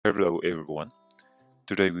Hello everyone.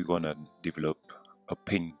 Today we're gonna develop a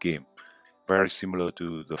ping game, very similar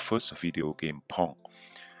to the first video game Pong.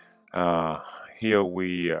 Uh, Here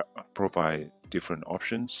we provide different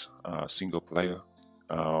options: single player,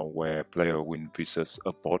 where player win versus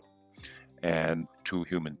a bot, and two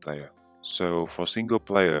human player. So for single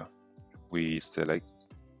player, we select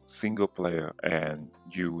single player, and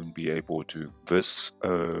you will be able to verse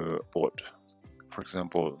a bot. For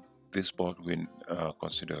example, this bot will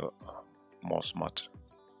consider more smart.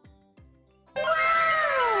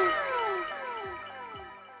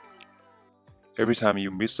 Every time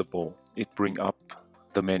you miss a ball, it brings up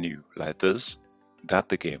the menu like this. That's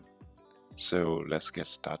the game. So let's get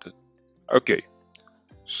started. Okay,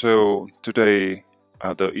 so today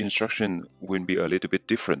the instruction will be a little bit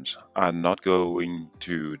different. I'm not going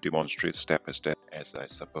to demonstrate step by step, as I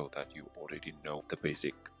suppose that you already know the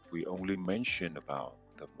basic. We only mention about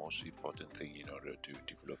the most important thing in order to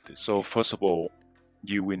develop this. So first of all,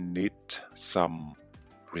 you will need some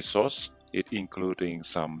resource, it including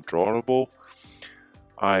some drawable.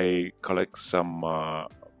 I collect some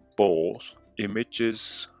balls,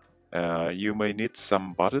 images. You may need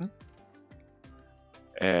some button,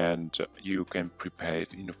 and you can prepare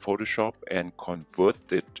it in Photoshop and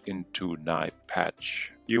convert it into knife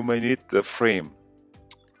patch. You may need the frame,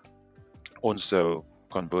 also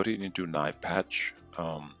convert it into knife patch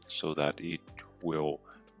so that it will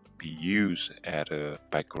be used as a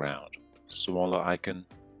background. Smaller icon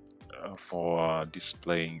for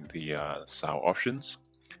displaying the sound options.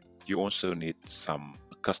 You also need some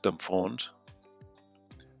custom font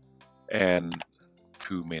and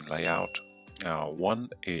two main layout. One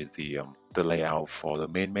is the layout for the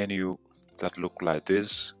main menu that look like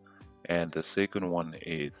this, and the second one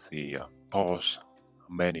is the pause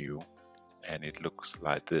menu, and it looks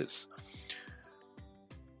like this.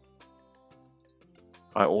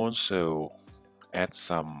 I also add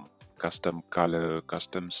some custom color,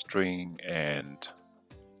 custom string, and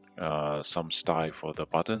some style for the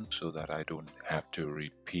button so that I don't have to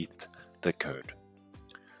repeat the code.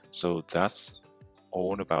 So that's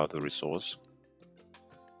all about the resource.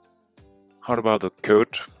 How about the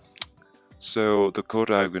code? So the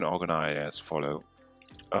code I will organize as follow.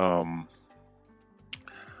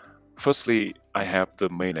 Firstly, I have the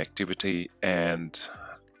main activity, and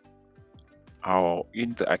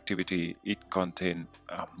in the activity it contains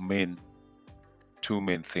two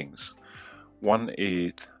main things. One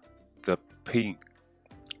is the ping.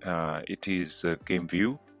 It is a game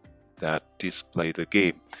view that display the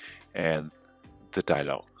game and the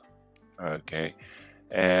dialogue. Okay,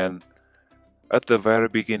 and at the very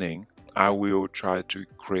beginning, I will try to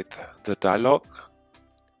create the dialogue.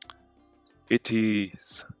 It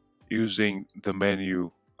is using the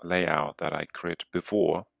menu layout that I created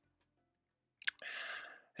before,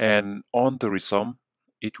 and on the resume,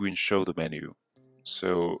 it will show the menu.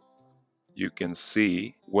 So you can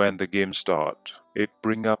see when the game starts, it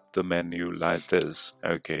bring up the menu like this.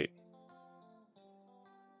 Okay.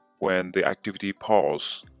 When the activity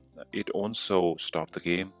pause, it also stop the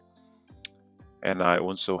game, and I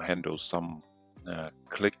also handle some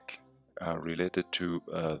click related to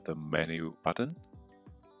the menu button.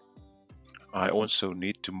 I also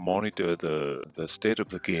need to monitor the state of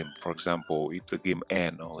the game. For example, if the game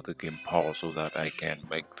ends or the game pause, so that I can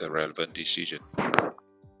make the relevant decision.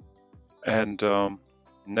 And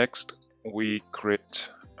next, we create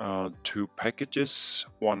two packages.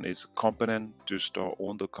 One is component to store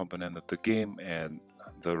all the component of the game and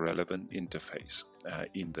the relevant interface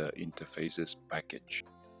in the interfaces package.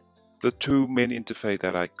 The two main interface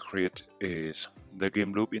that I create is the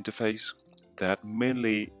game loop interface that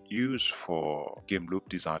mainly used for game loop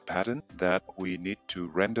design pattern that we need to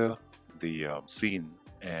render the scene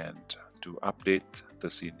and to update the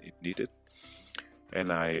scene if needed.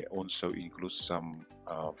 And I also include some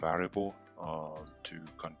variable to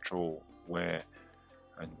control where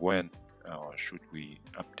and when should we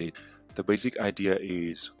update. The basic idea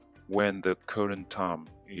is when the current time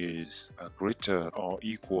is greater or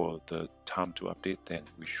equal the time to update, then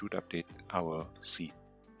we should update our scene.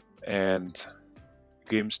 And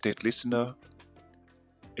game state listener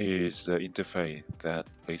is the interface that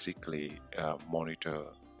basically monitor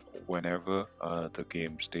whenever the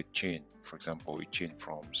game state change. For example, it change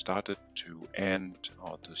from started to end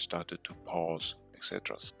or to started to pause,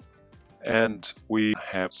 etc. And we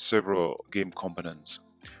have several game components.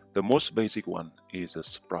 The most basic one is a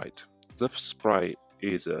sprite. The sprite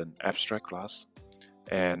is an abstract class,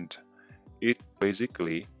 and it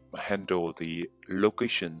basically handle the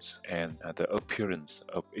locations and the appearance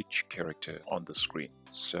of each character on the screen.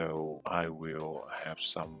 So I will have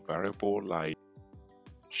some variable like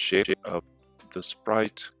shape of the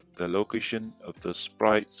sprite, the location of the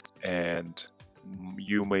sprite, and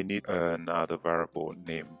you may need another variable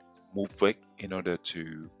named movevec in order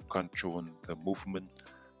to control the movement,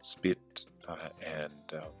 speed, and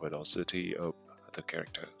velocity of the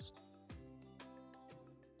characters.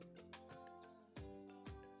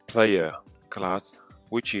 Player class,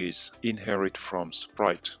 which is inherit from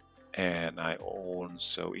sprite, and I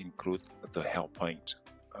also include the health point.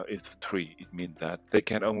 It's 3. It means that they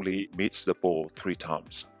can only miss the ball 3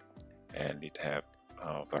 times, and it have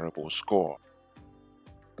a variable score.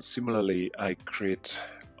 Similarly, I create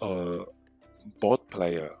a bot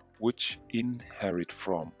player which inherit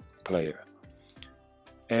from player,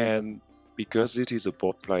 and because it is a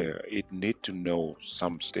bot player, it need to know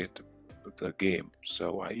some state of the game.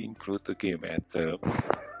 So I include the game as the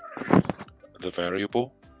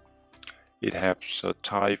variable. It has a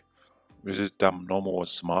type which is dumb, normal, or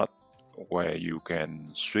smart, where you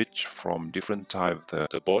can switch from different type of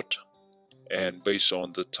the bot, and based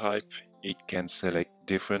on the type, it can select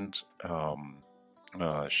different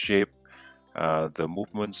shape, the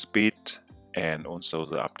movement speed, and also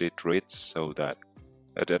the update rates, so that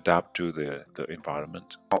it adapt to the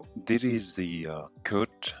environment. Now, this is the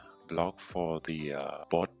code block for the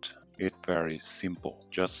bot. It's very simple,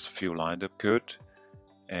 just few lines of code,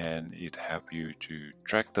 and it helps you to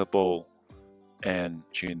track the ball and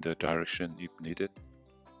change the direction if needed.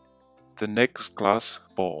 The next class,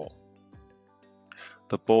 ball.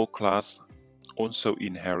 The ball class also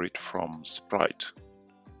inherit from sprite.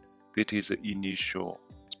 This is the initial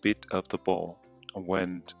speed of the ball.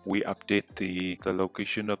 When we update the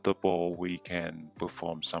location of the ball, we can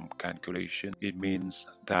perform some calculation. It means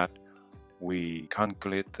that we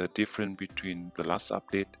calculate the difference between the last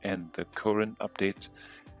update and the current update,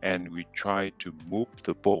 and we try to move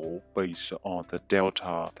the ball based on the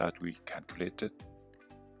delta that we calculated.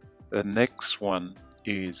 The next one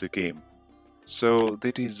is a game. So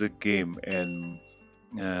this is a game, and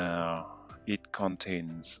it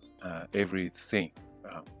contains everything,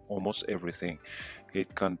 almost everything.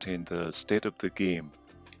 It contains the state of the game,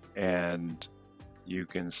 and you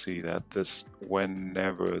can see that this,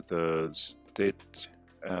 whenever the state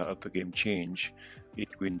of the game change, it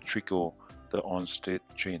will trigger the on-state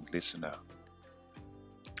chain listener.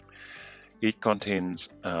 It contains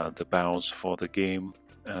the bounce for the game,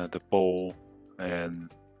 the ball,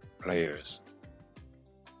 and players.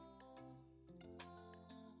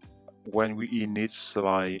 When we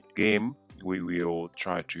initialize game, we will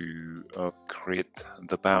try to create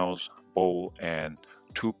the bounce, ball, and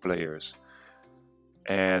 2 players.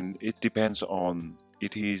 And it depends on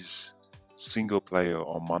it is single player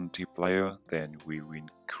or multiplayer, then we will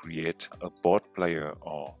create a bot player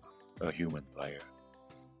or a human player.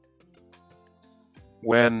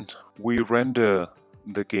 When we render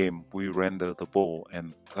the game, we render the ball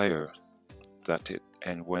and player. That's it.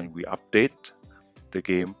 And when we update the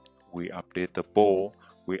game, we update the ball,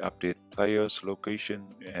 we update player's location,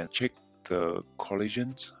 and check the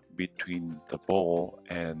collisions between the ball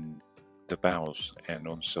and the bounce, and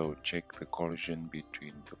also check the collision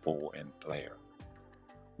between the ball and player.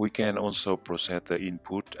 We can also process the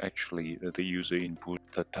input, actually the user input,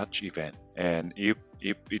 the touch event, and if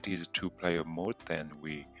it is a 2-player mode, then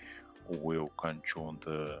we will control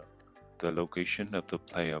the location of the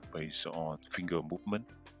player based on finger movement.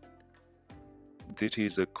 This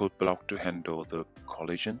is a code block to handle the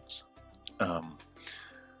collisions. We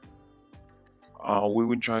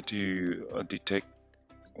will try to detect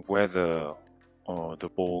whether the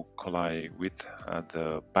ball collide with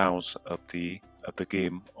the bounce of the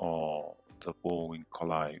game, or the ball will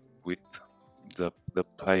collide with the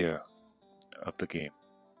player of the game.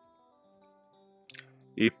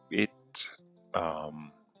 If it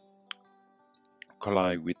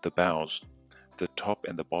collide with the bounce, the top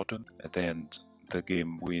and the bottom, then the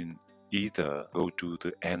game will either go to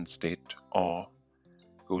the end state or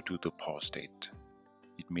go to the pause state.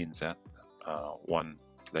 It means that one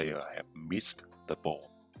player have missed the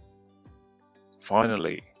ball.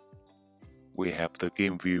 Finally, we have the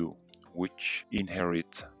game view, which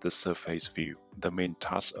inherits the surface view. The main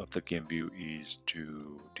task of the game view is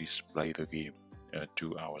to display the game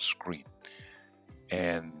to our screen.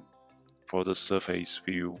 And for the surface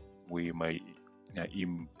view, we may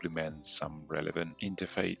implement some relevant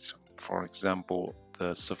interface. For example,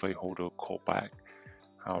 the surface holder callback,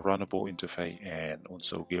 runnable interface, and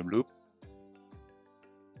also game loop.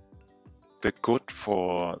 The code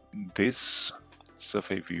for this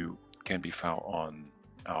surface view can be found on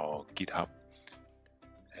our GitHub,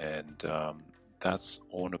 and that's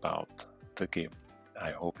all about the game.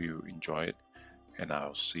 I hope you enjoy it, and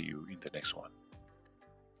I'll see you in the next one.